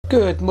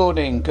Good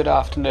morning, good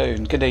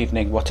afternoon, good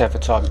evening, whatever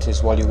time it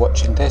is while you're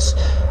watching this.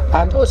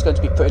 And I was going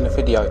to be putting a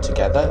video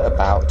together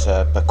about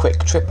a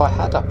quick trip I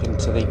had up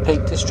into the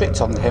Peak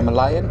District on the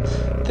Himalayan,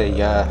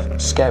 the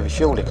scary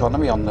fuel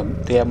economy on the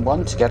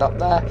M1 to get up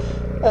there.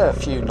 A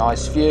few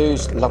nice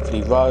views,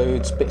 lovely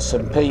roads, bits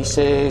and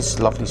pieces,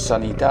 lovely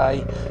sunny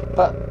day.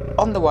 But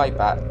on the way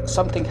back,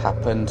 something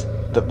happened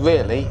that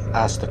really,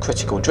 as the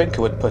critical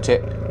drinker would put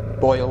it,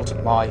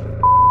 boiled my...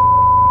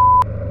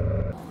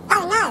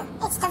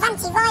 It's the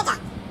Ranty rider.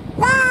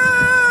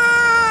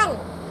 Run!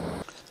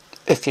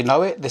 If you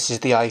know it, this is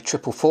the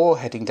A444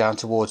 heading down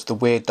towards the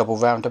weird double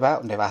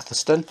roundabout near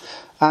Atherstone.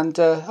 And,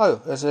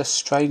 there's a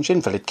strange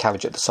invalid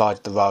carriage at the side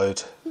of the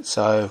road.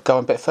 So, go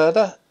a bit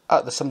further.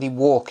 There's somebody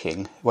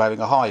walking,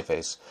 wearing a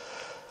high-vis.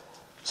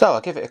 So,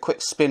 I give it a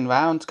quick spin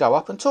round, go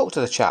up and talk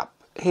to the chap.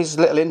 His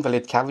little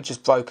invalid carriage is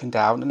broken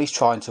down and he's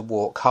trying to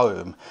walk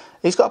home.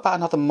 He's got about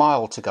another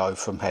mile to go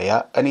from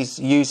here and he's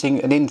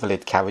using an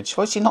invalid carriage.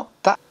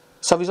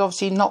 So he's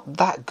obviously not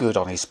that good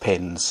on his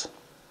pins.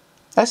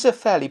 This is a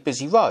fairly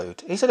busy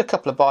road. He's had a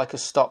couple of bikers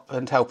stop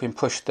and help him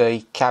push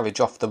the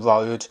carriage off the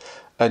road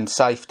and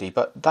safety,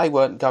 but they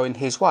weren't going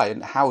his way.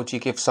 And how would you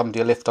give somebody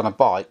a lift on a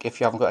bike if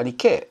you haven't got any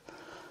kit?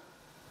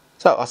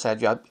 So I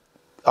said,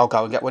 I'll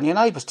go and get one of your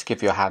neighbours to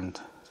give you a hand.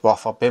 So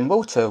off I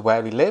bimble to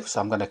where he lives.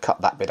 I'm going to cut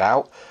that bit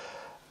out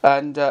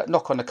and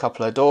knock on a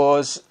couple of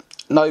doors.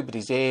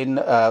 Nobody's in.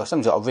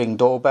 Somebody's got a ring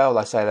doorbell.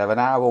 They say they're an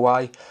hour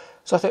away.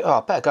 So I think, I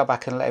better go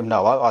back and let him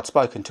know. I'd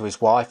spoken to his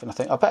wife and I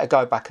think I better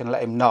go back and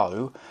let him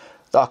know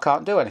that I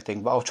can't do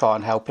anything, but I'll try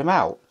and help him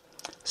out.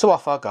 So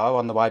off I go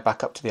on the way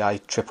back up to the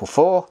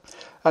A444,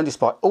 and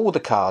despite all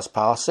the cars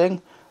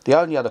passing, the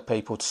only other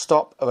people to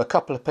stop are a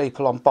couple of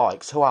people on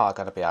bikes who are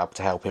going to be able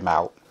to help him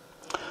out.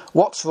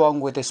 What's wrong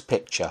with this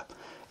picture?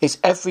 Is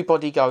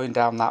everybody going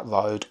down that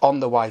road on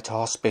the way to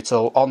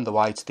hospital, on the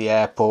way to the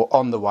airport,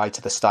 on the way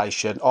to the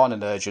station, on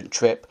an urgent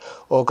trip,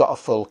 or got a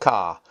full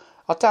car?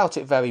 I doubt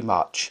it very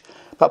much,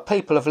 but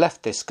people have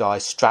left this guy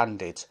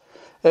stranded.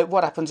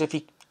 What happens if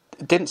he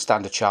didn't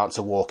stand a chance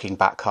of walking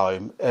back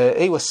home?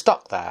 He was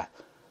stuck there.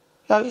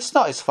 It's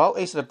not his fault,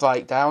 he's had a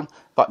breakdown,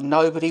 but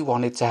nobody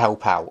wanted to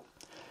help out.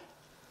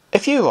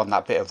 If you were on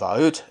that bit of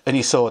road and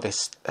you saw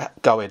this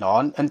going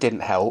on and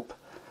didn't help,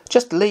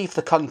 just leave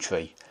the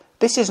country.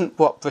 This isn't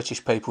what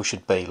British people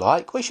should be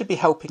like. We should be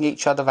helping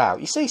each other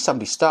out. You see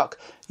somebody stuck,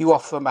 you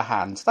offer them a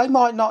hand. They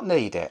might not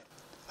need it.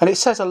 And it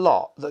says a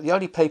lot that the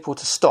only people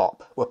to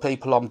stop were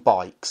people on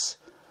bikes.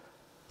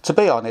 To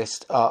be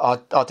honest, I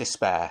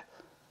despair.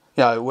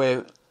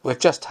 We've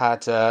just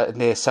had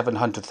near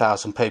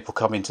 700,000 people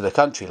come into the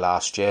country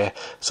last year,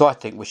 so I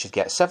think we should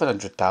get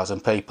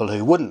 700,000 people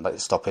who wouldn't let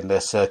it stop in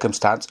this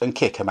circumstance and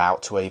kick them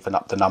out to even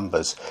up the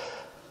numbers.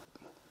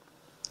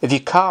 If you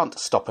can't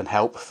stop and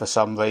help for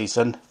some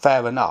reason,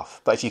 fair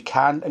enough. But if you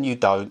can and you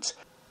don't,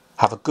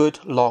 have a good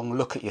long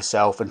look at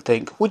yourself and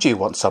think, would you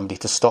want somebody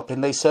to stop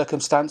in these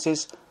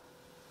circumstances?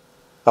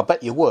 I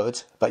bet you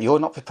would, but you're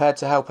not prepared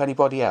to help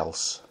anybody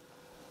else.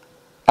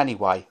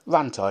 Anyway,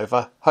 rant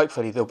over.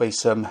 Hopefully there'll be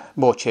some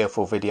more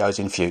cheerful videos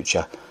in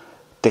future.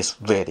 This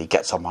really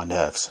gets on my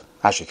nerves,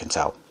 as you can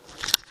tell.